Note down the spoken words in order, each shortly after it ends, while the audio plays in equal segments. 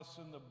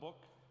in the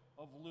book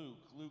of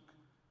Luke, Luke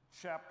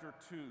chapter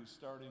 2,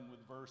 starting with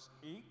verse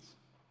 8,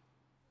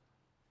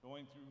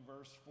 going through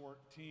verse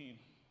 14.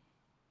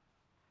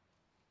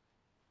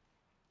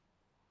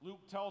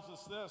 Luke tells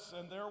us this,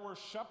 and there were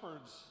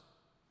shepherds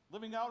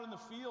living out in the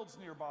fields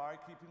nearby,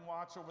 keeping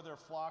watch over their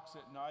flocks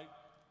at night.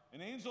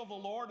 An angel of the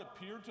Lord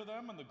appeared to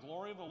them, and the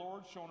glory of the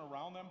Lord shone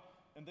around them,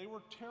 and they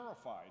were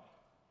terrified.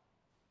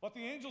 But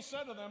the angel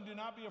said to them, "Do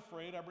not be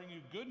afraid. I bring you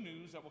good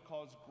news that will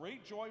cause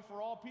great joy for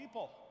all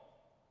people.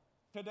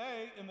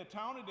 Today, in the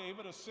town of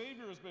David, a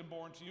Savior has been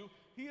born to you.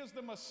 He is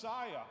the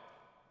Messiah,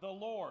 the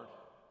Lord.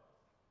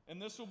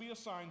 And this will be a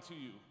sign to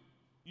you.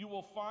 You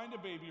will find a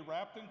baby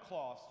wrapped in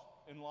cloths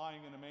and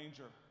lying in a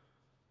manger."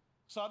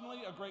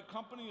 Suddenly, a great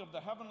company of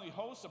the heavenly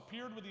hosts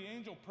appeared with the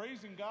angel,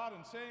 praising God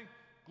and saying,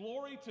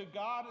 "Glory to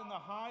God in the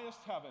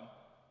highest heaven,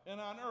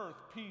 and on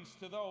earth peace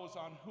to those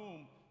on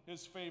whom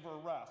his favor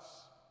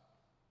rests."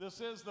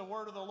 This is the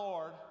word of the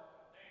Lord.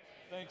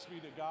 Thanks be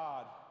to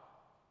God.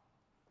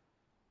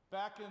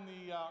 Back in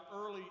the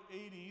early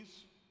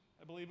 80s,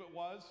 I believe it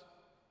was,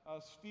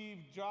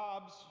 Steve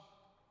Jobs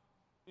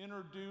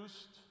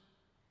introduced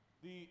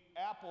the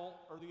Apple,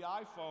 or the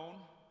iPhone,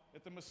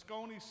 at the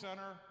Moscone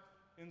Center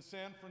in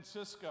San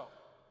Francisco.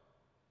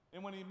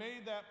 And when he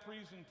made that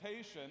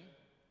presentation,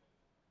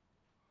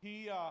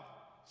 he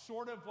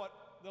sort of,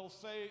 what they'll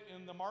say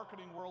in the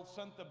marketing world,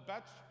 set the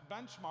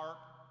benchmark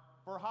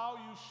for how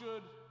you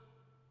should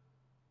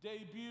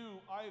debut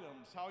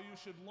items, how you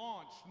should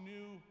launch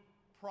new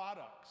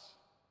products.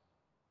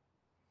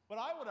 But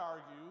I would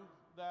argue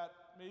that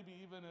maybe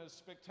even as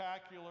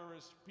spectacular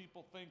as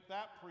people think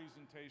that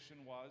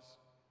presentation was,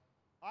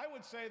 I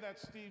would say that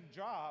Steve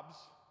Jobs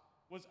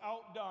was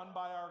outdone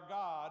by our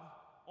God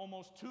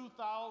almost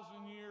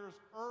 2,000 years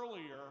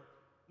earlier,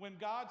 when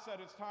God said,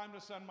 "It's time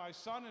to send my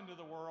son into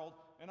the world,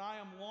 and I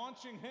am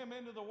launching him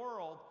into the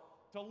world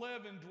to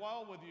live and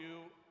dwell with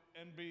you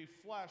and be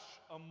flesh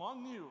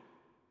among you."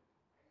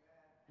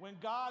 When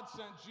God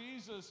sent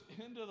Jesus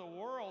into the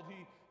world,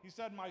 he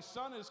said, "My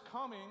son is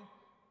coming,"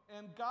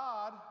 and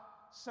God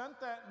sent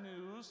that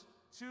news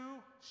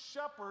to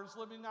shepherds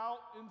living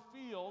out in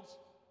fields,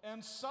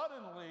 and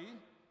suddenly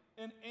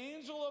an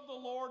angel of the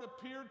Lord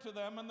appeared to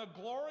them, and the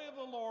glory of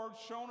the Lord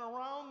shone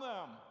around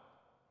them.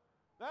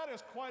 That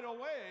is quite a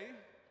way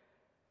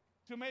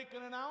to make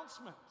an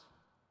announcement.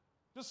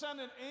 To send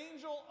an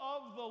angel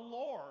of the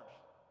Lord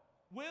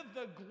with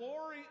the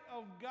glory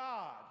of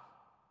God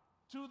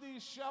to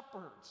these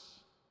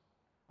shepherds.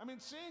 I mean,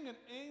 seeing an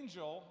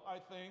angel, I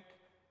think,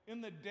 in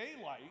the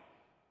daylight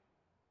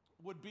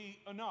would be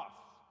enough,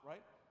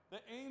 right?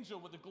 The angel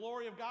with the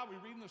glory of God. We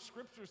read in the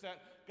scriptures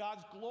that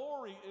God's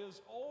glory is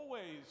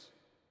always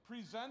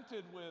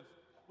presented with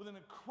an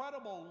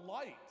incredible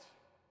light.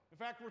 In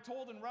fact, we're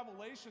told in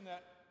Revelation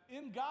that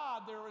in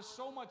God there is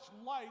so much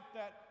light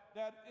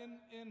that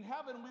in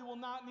heaven we will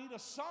not need a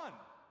sun.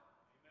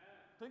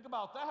 Amen. Think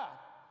about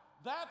that.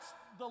 That's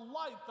the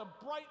light, the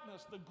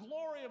brightness, the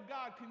glory of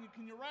God.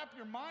 Can you wrap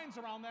your minds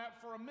around that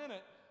for a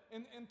minute?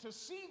 And to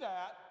see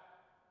that,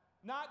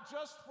 not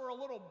just for a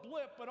little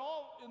blip, but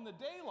all in the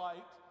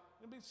daylight,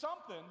 it'd be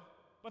something.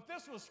 But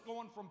this was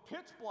going from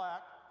pitch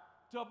black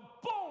to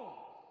boom!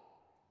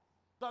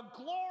 The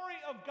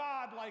glory of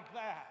God like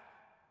that.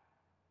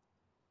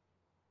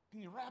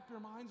 Can you wrap your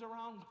minds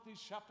around what these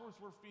shepherds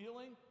were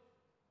feeling?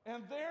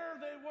 And there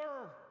they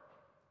were,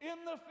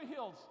 in the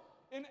fields,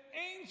 an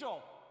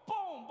angel,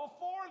 boom,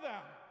 before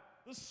them.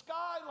 The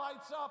sky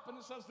lights up, and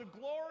it says the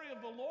glory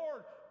of the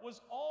Lord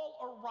was all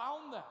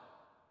around them.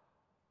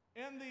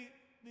 And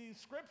the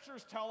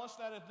scriptures tell us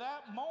that at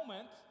that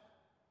moment,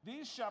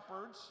 these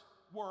shepherds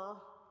were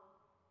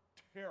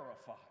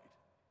terrified.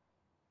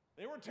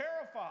 They were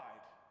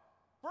terrified.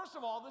 First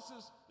of all,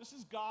 this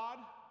is God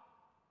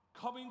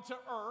coming to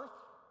earth,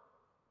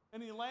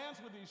 and he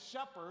lands with these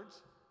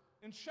shepherds.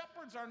 And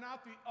shepherds are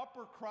not the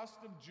upper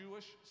crust of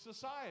Jewish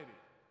society.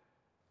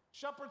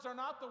 Shepherds are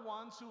not the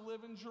ones who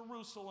live in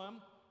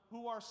Jerusalem,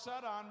 who are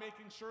set on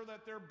making sure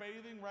that they're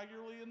bathing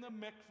regularly in the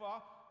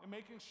mikvah and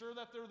making sure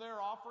that they're there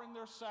offering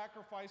their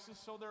sacrifices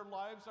so their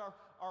lives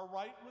are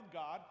right with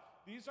God.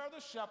 These are the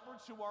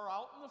shepherds who are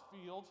out in the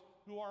fields,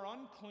 who are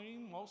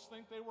unclean. Most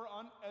think they were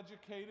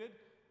uneducated.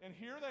 And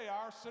here they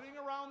are sitting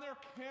around their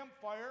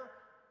campfire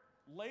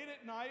late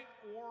at night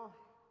or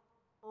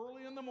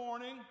early in the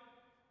morning,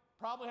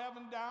 probably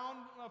having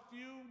down a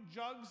few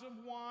jugs of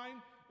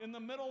wine in the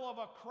middle of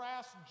a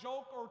crass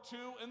joke or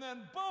two, and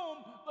then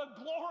boom,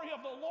 the glory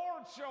of the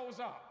Lord shows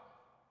up.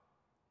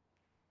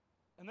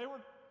 And they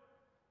were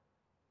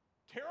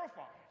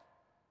terrified.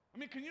 I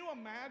mean, can you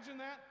imagine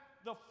that?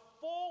 The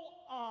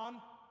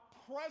full-on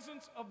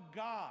presence of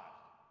God.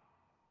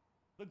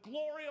 The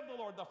glory of the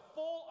Lord, the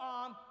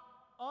full-on,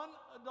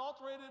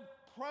 unadulterated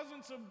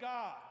presence of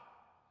God.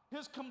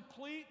 His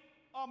complete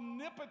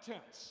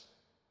omnipotence.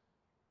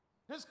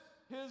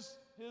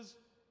 His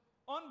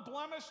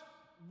unblemished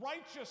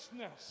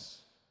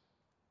righteousness.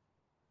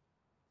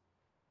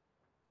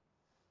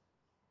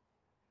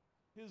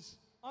 His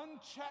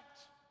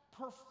unchecked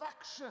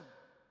perfection.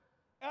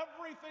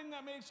 Everything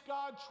that makes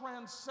God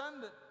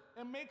transcendent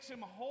and makes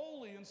him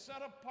holy and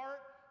set apart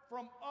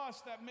from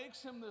us, that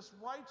makes him this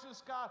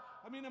righteous God.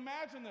 I mean,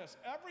 imagine this.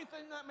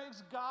 Everything that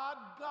makes God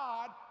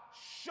God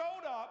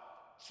showed up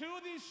to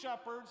these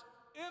shepherds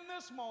in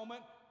this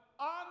moment,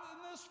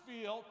 in this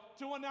field,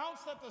 to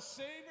announce that the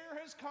Savior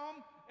has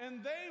come,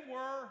 and they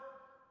were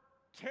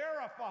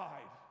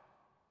terrified.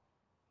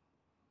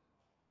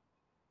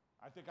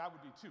 I think I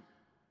would be too.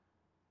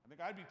 I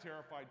think I'd be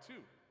terrified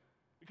too.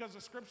 Because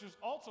the scriptures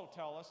also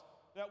tell us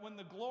that when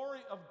the glory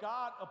of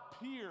God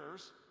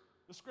appears,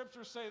 the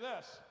scriptures say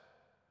this,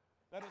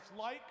 that it's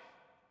like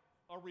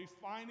a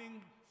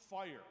refining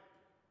fire.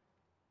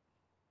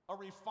 A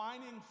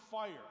refining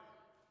fire.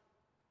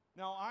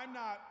 Now, I'm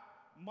not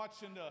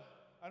much into,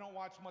 I don't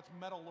watch much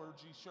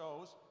metallurgy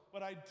shows,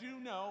 but I do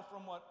know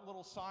from what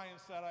little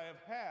science that I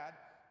have had,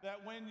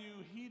 that when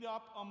you heat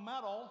up a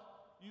metal,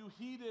 you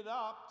heat it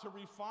up to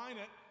refine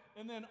it,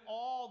 and then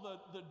all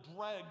the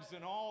dregs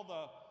and all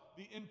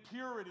the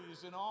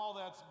impurities and all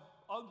that's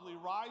ugly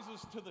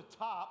rises to the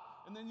top,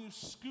 and then you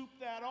scoop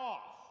that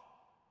off.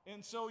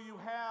 And so you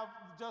have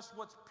just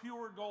what's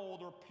pure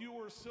gold or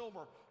pure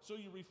silver. So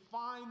you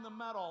refine the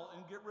metal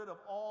and get rid of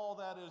all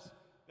that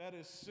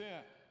is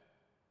sin.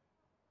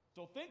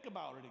 So think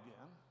about it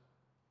again.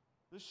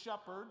 The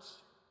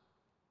shepherds,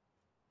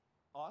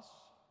 us,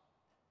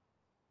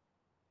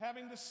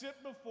 having to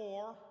sit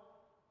before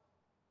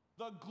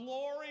the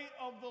glory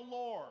of the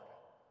Lord,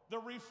 the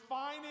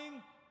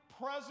refining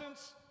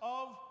presence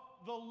of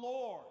the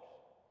Lord.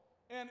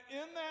 And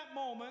in that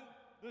moment,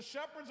 the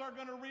shepherds are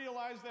going to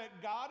realize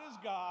that God is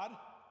God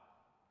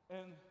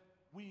and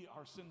we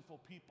are sinful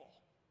people.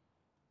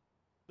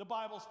 The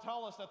Bibles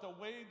tell us that the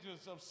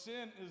wages of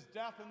sin is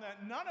death, and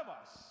that none of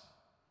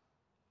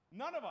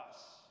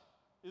us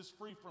is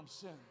free from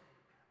sin.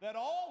 That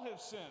all have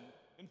sinned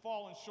and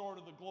fallen short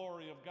of the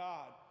glory of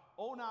God.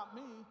 Oh, not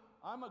me.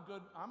 I'm a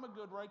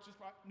good righteous.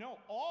 No,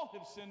 all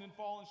have sinned and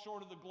fallen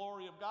short of the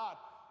glory of God.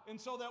 And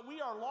so that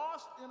we are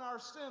lost in our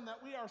sin,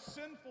 that we are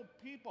sinful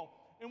people.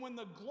 And when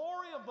the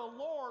glory of the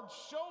Lord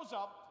shows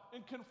up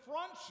and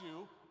confronts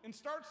you and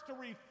starts to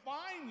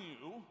refine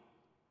you,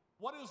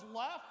 what is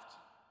left?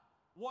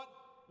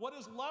 What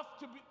is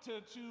left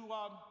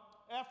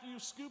after you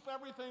scoop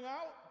everything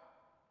out?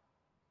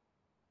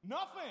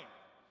 Nothing.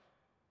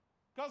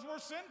 Because we're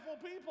sinful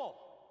people.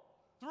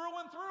 Through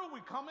and through, we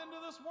come into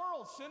this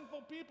world,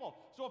 sinful people.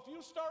 So if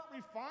you start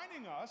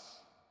refining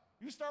us,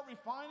 you start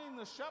refining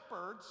the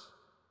shepherds,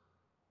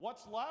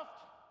 what's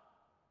left?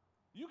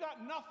 You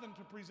got nothing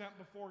to present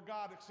before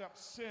God except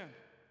sin.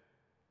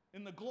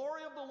 In the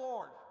glory of the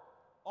Lord,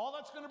 all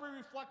that's going to be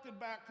reflected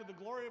back to the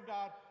glory of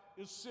God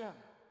is sin.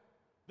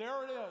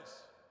 There it is.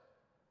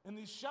 And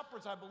these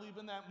shepherds, I believe,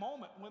 in that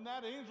moment, when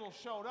that angel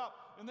showed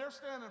up, and they're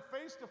standing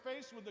face to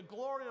face with the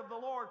glory of the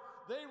Lord,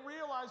 they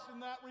realized in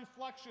that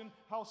reflection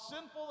how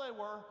sinful they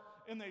were,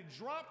 and they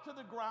dropped to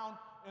the ground,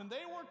 and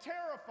they were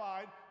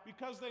terrified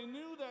because they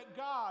knew that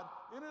God,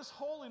 in his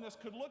holiness,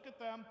 could look at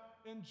them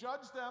and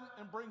judge them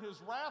and bring his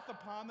wrath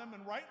upon them,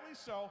 and rightly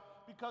so,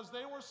 because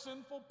they were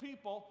sinful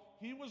people.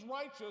 He was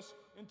righteous,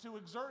 and to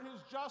exert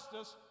his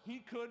justice, he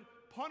could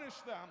punish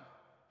them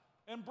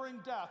and bring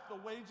death. The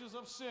wages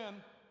of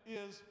sin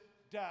is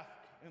death,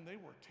 and they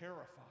were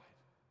terrified.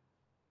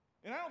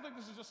 And I don't think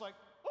this is just like,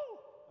 oh,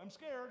 I'm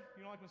scared.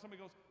 You know, like when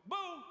somebody goes, boo,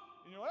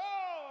 and you're like,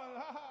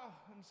 oh,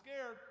 I'm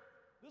scared.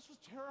 This was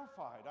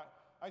terrified.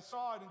 I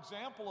saw an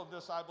example of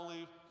this, I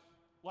believe,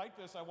 like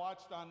this. I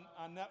watched on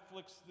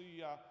Netflix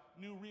the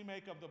new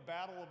remake of The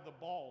Battle of the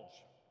Bulge.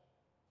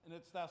 And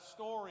it's that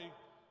story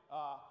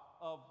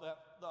of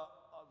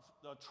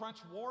the trench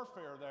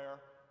warfare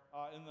there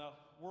in the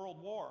World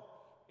War.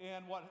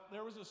 And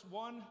there was this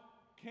one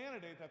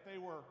candidate that they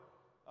were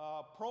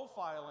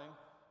profiling,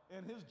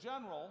 and his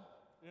general,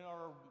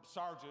 or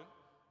sergeant,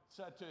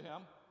 said to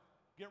him,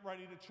 get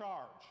ready to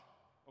charge.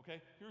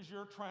 Okay, here's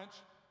your trench.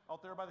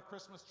 Out there by the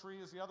Christmas tree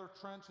is the other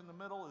trench. In the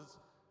middle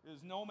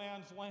is no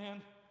man's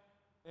land.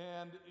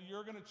 And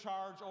you're going to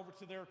charge over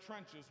to their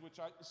trenches, which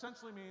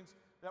essentially means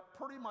that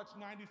pretty much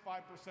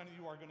 95% of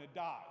you are going to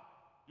die.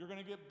 You're going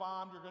to get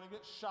bombed. You're going to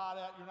get shot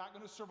at. You're not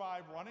going to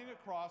survive running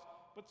across.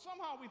 But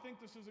somehow we think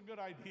this is a good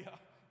idea,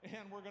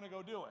 and we're going to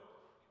go do it.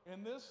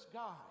 And this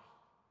guy,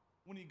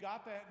 when he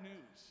got that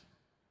news,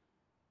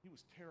 he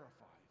was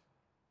terrified.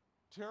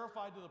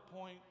 Terrified to the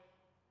point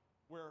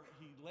where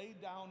he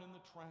laid down in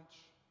the trench,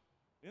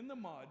 in the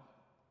mud,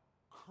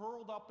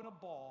 curled up in a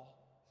ball.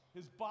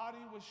 His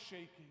body was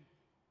shaking.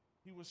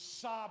 He was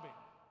sobbing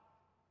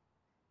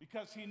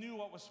because he knew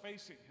what was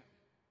facing him,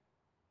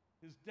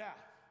 his death.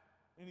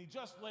 And he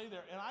just lay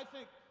there. And I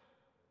think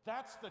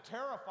that's the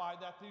terrified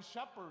that these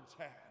shepherds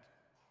had.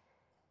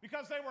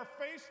 Because they were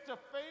face to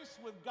face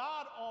with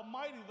God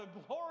Almighty, the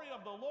glory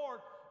of the Lord,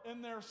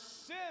 and their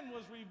sin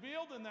was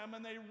revealed in them,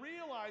 and they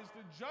realized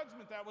the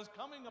judgment that was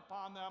coming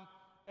upon them,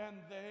 and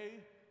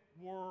they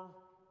were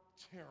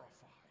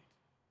terrified.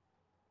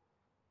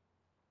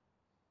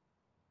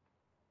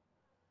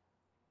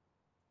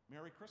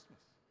 Merry Christmas.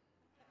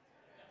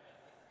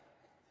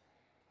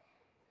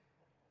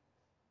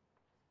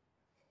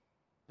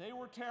 They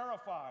were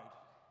terrified.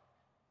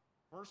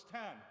 Verse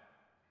 10.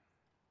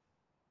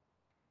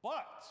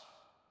 But,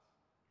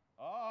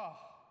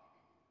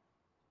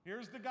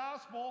 here's the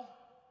gospel.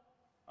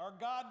 Our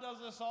God does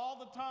this all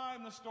the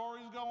time. The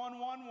story's going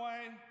one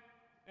way,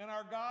 and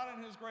our God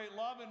in his great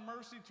love and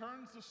mercy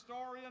turns the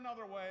story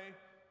another way,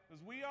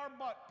 because we are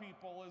but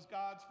people as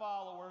God's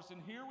followers.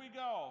 And here we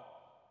go.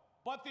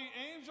 But the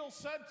angel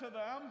said to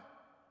them,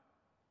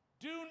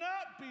 do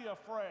not be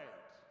afraid.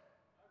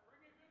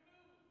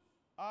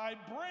 I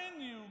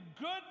bring you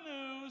good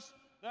news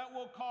that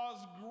will cause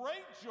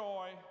great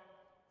joy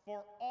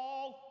for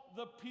all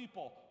the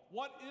people.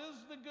 What is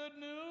the good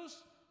news?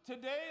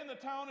 Today in the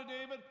town of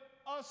David,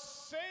 a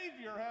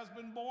Savior has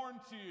been born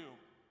to you.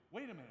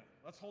 Wait a minute.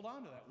 Let's hold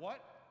on to that. What?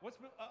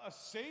 A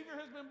Savior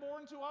has been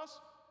born to us?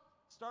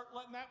 Start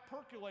letting that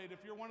percolate.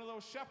 If you're one of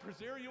those shepherds,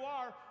 there you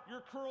are.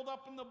 You're curled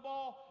up in the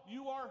ball.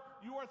 You are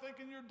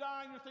thinking you're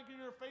dying. You're thinking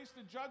you're faced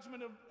the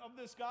judgment of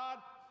this God.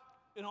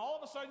 And all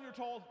of a sudden you're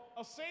told,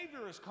 a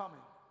Savior is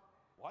coming.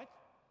 What?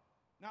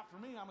 Not for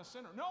me, I'm a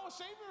sinner. No, a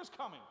Savior is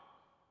coming.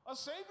 A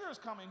Savior is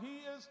coming.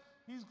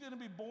 He's going to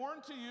be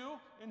born to you,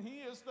 and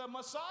he is the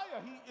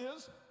Messiah.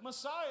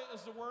 Messiah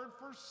is the word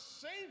for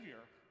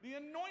Savior, the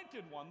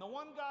anointed one, the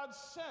one God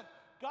sent.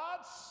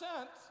 God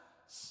sent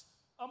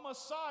a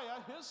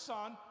Messiah, his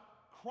son,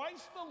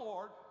 Christ the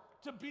Lord,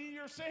 to be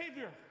your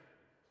Savior.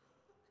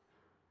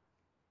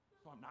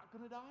 So I'm not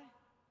going to die?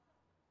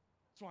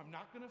 So I'm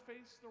not going to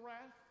face the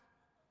wrath?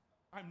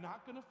 I'm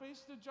not going to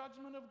face the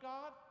judgment of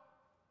God?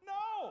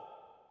 No!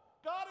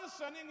 God is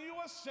sending you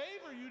a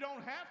Savior. You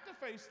don't have to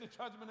face the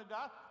judgment of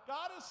God.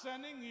 God is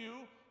sending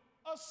you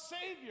a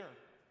Savior.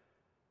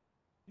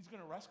 He's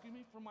going to rescue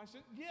me from my sin?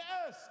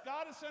 Yes!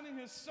 God is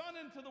sending his Son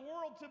into the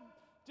world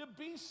to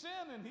be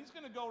sin, and he's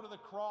going to go to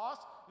the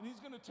cross, and he's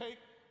going to take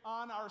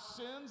on our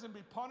sins and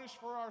be punished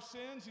for our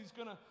sins. He's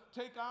going to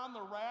take on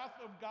the wrath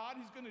of God.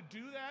 He's going to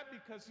do that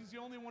because he's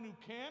the only one who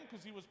can, because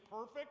he was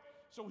perfect.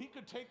 So he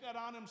could take that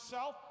on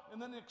himself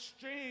and then in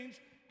exchange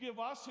give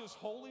us his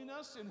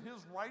holiness and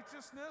his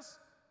righteousness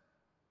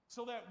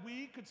so that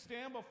we could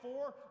stand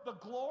before the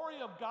glory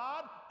of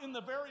God in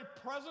the very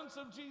presence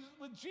of Jesus,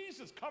 with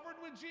Jesus, covered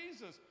with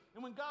Jesus.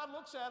 And when God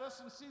looks at us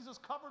and sees us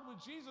covered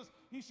with Jesus,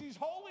 he sees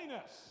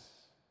holiness.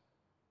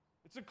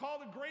 It's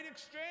called a great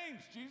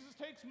exchange. Jesus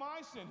takes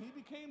my sin. He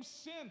became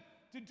sin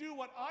to do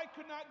what I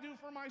could not do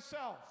for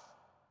myself.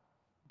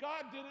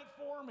 God did it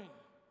for me.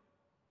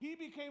 He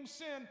became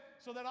sin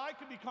so that I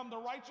could become the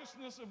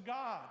righteousness of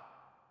God.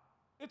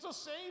 It's a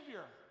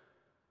Savior.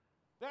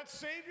 That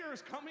Savior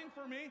is coming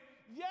for me.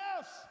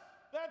 Yes,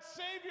 that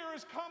Savior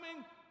is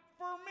coming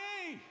for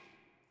me.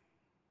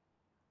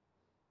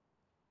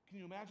 Can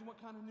you imagine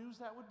what kind of news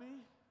that would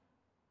be?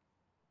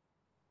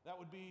 That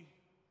would be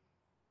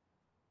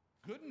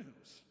good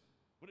news,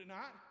 would it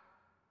not?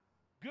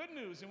 Good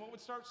news, and what would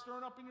start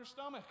stirring up in your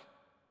stomach?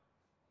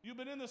 You've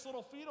been in this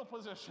little fetal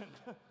position,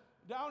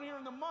 down here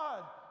in the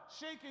mud,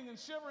 shaking and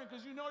shivering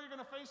because you know you're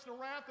going to face the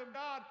wrath of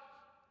God.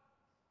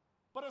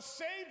 But a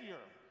Savior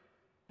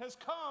has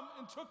come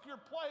and took your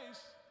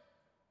place.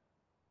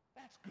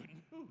 That's good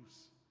news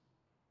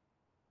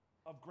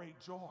of great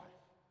joy.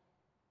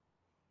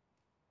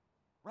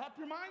 Wrap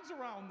your minds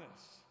around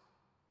this.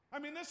 I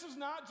mean, this is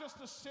not just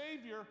a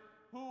Savior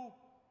who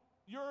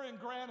you're in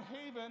Grand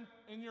Haven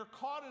and you're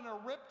caught in a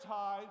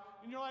riptide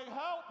and you're like,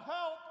 help,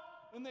 help,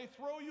 and they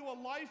throw you a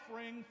life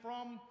ring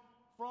from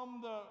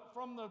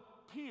the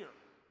pier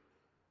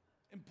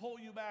and pull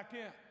you back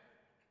in.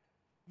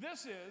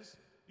 This is,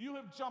 you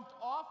have jumped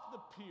off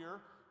the pier,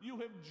 you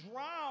have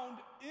drowned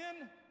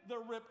in the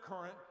rip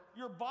current,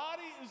 your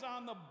body is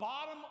on the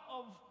bottom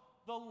of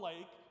the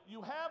lake,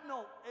 you have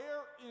no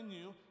air in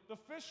you, the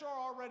fish are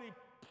already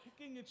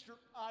picking at your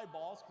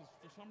eyeballs, because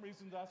for some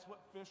reason that's what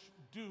fish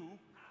do,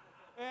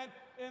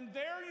 and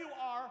there you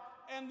are,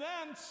 and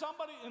then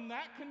somebody in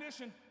that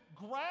condition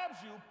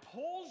grabs you,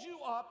 pulls you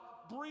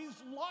up,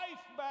 breathes life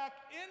back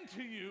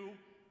into you,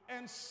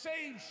 and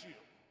saves you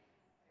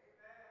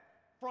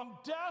from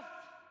death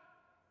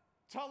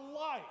to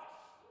life.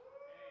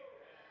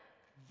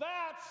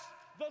 That's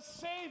the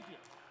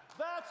Savior.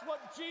 That's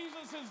what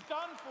Jesus has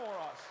done for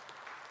us.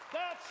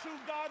 That's who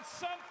God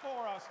sent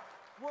for us.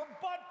 We're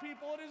but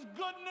people. It is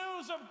good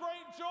news of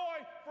great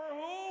joy. For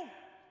who?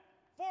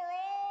 For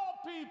all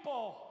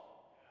people.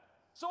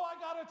 So I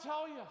got to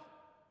tell you,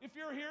 if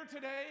you're here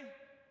today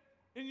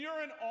and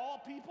you're in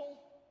all people,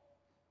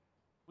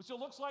 which it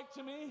looks like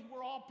to me,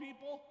 we're all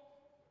people,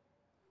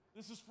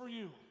 this is for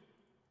you.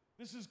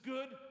 This is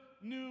good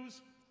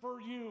news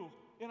for you.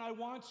 And I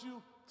want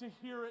you to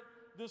hear it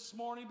this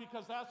morning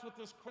because that's what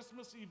this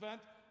Christmas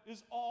event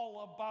is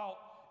all about.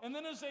 And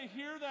then as they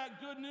hear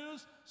that good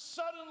news,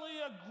 suddenly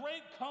a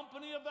great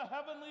company of the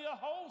heavenly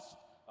host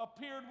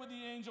appeared with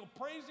the angel,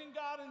 praising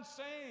God and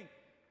saying,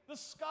 the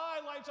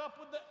sky lights up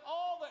with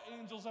all the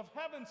angels of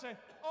heaven saying,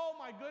 oh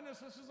my goodness,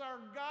 this is our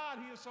God.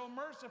 He is so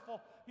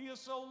merciful. He is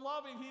so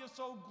loving. He is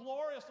so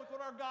glorious. Look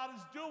what our God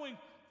is doing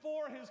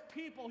for his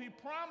people. He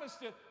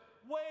promised it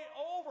way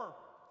over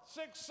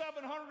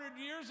 700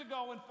 years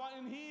ago,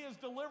 and he is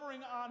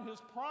delivering on his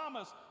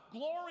promise.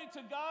 Glory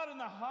to God in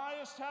the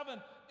highest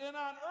heaven, and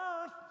on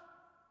earth,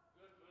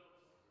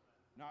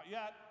 not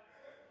yet,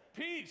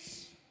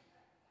 peace.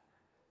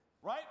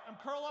 Right? I'm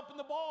curled up in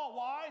the ball.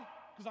 Why?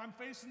 Because I'm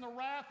facing the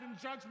wrath and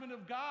judgment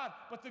of God.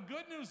 But the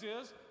good news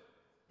is,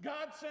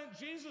 God sent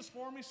Jesus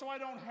for me so I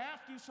don't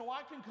have to, so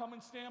I can come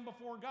and stand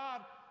before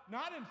God,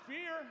 not in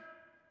fear,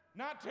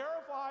 not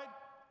terrified,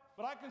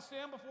 but I can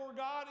stand before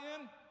God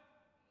in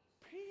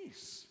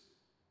peace.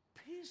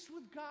 Peace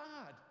with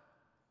God.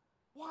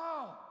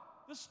 Wow,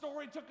 this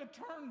story took a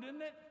turn,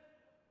 didn't it?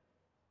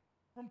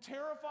 From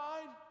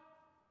terrified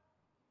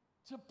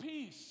to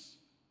peace.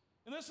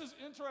 And this is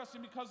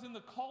interesting because in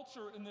the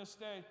culture in this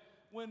day,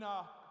 when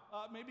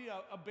maybe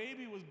a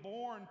baby was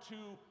born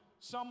to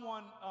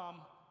someone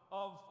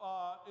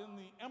in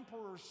the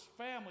emperor's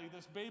family,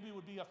 this baby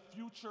would be a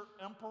future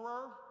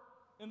emperor,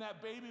 and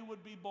that baby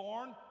would be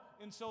born.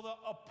 And so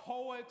a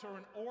poet or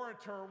an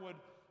orator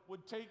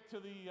would take to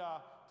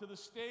the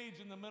stage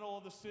in the middle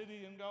of the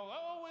city and go,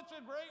 "Oh, it's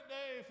a great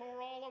day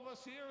for all of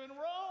us here in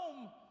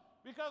Rome,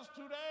 because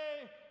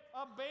today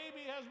a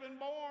baby has been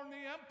born, the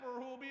emperor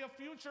who will be a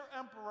future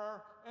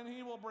emperor, and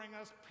he will bring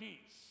us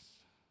peace."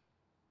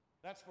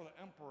 That's for the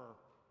emperor,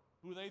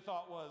 who they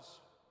thought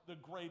was the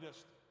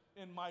greatest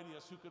and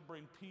mightiest, who could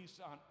bring peace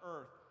on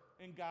earth.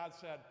 And God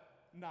said,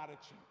 not a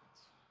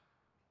chance.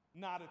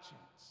 Not a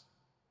chance.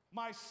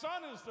 My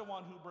son is the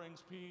one who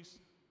brings peace,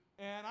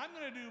 and I'm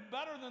going to do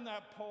better than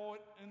that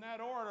poet and that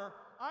orator.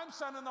 I'm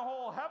sending the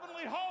whole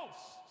heavenly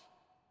host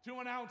to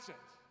announce it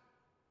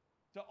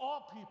to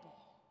all people,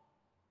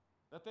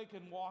 that they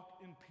can walk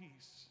in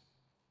peace.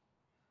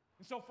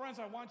 And so, friends,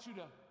 I want you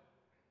to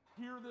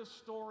hear this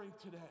story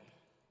today.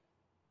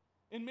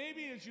 And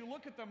maybe as you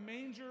look at the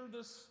manger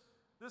this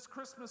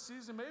Christmas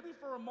season, maybe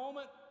for a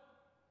moment,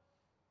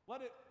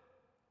 let it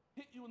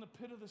hit you in the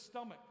pit of the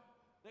stomach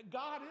that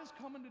God is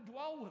coming to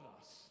dwell with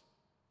us.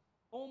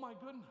 Oh my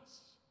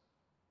goodness.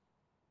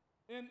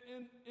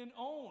 And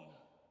own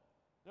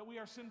that we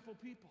are sinful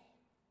people.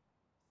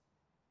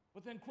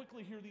 But then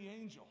quickly hear the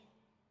angel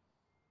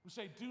who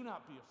say, "Do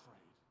not be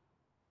afraid,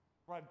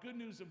 for I have good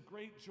news of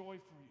great joy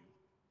for you.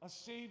 A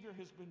Savior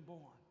has been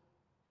born."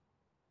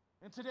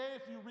 And today,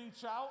 if you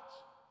reach out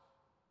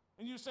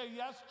and you say,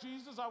 "Yes,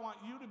 Jesus, I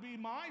want you to be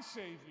my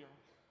Savior,"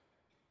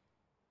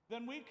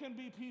 then we can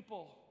be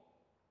people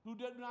who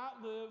did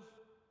not live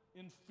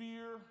in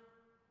fear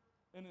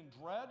and in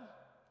dread,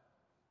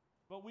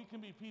 but we can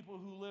be people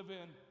who live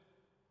in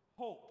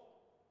hope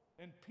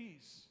and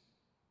peace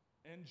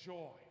and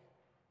joy.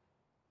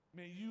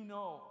 May you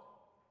know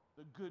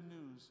the good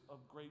news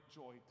of great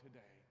joy today.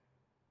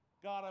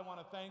 God, I want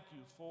to thank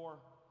you for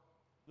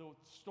the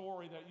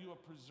story that you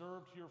have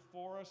preserved here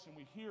for us, and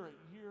we hear it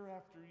year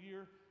after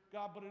year.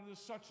 God, but it is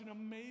such an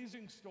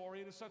amazing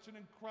story. It is such an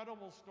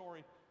incredible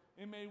story.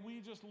 And may we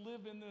just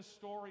live in this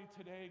story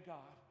today,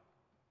 God.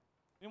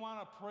 And I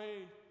want to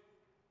pray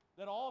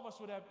that all of us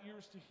would have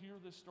ears to hear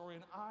this story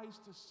and eyes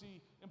to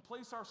see and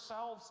place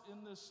ourselves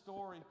in this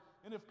story.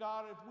 And if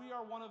we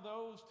are one of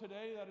those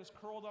today that is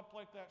curled up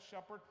like that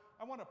shepherd,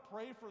 I want to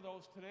pray for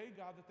those today,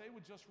 God, that they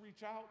would just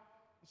reach out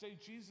and say,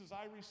 "Jesus,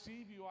 I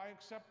receive you. I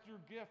accept your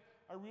gift.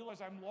 I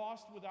realize I'm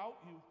lost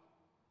without you,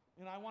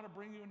 and I want to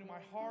bring you into my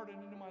heart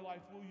and into my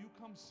life. Will you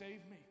come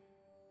save me?"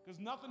 Because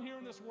nothing here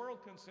in this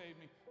world can save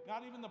me.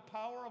 Not even the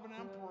power of an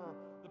emperor,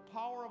 the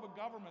power of a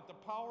government, the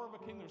power of a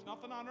king. There's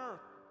nothing on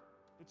earth.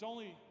 It's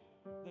only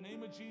the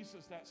name of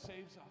Jesus that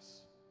saves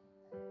us.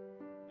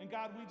 And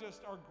God, we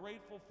just are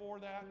grateful for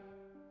that.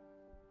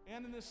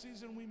 And in this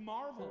season, we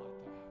marvel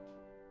at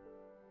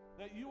that.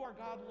 That you, our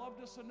God,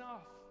 loved us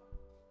enough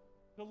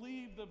to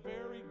leave the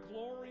very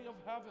glory of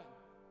heaven,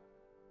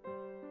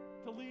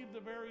 to leave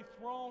the very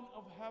throne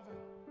of heaven,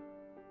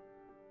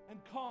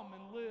 and come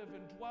and live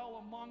and dwell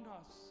among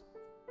us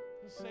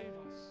to save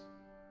us.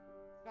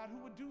 God, who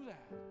would do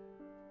that?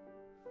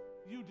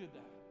 You did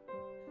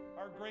that.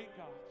 Our great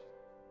God,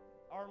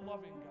 our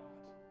loving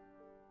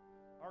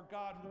God, our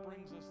God who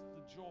brings us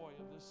the joy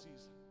of this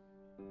season.